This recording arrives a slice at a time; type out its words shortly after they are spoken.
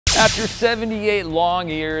After 78 long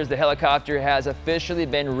years, the helicopter has officially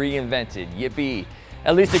been reinvented. Yippee!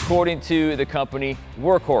 At least according to the company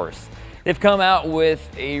Workhorse. They've come out with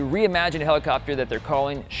a reimagined helicopter that they're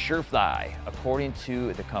calling SureFly, according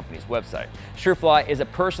to the company's website. SureFly is a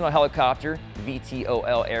personal helicopter,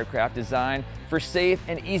 VTOL aircraft designed for safe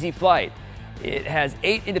and easy flight. It has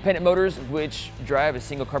 8 independent motors which drive a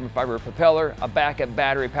single carbon fiber propeller, a backup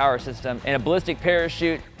battery power system, and a ballistic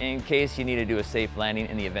parachute in case you need to do a safe landing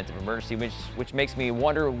in the event of emergency, which makes me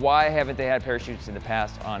wonder, why haven't they had parachutes in the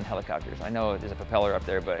past on helicopters? I know there's a propeller up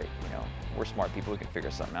there, but you know, we're smart people, we can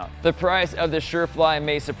figure something out. The price of the SureFly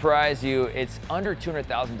may surprise you. It's under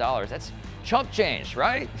 $200,000. That's chump change,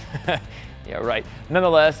 right? Yeah, right.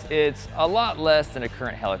 Nonetheless, it's a lot less than a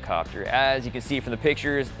current helicopter. As you can see from the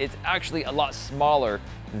pictures, it's actually a lot smaller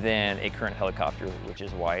than a current helicopter, which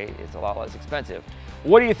is why it's a lot less expensive.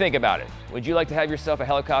 What do you think about it? Would you like to have yourself a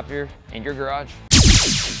helicopter in your garage?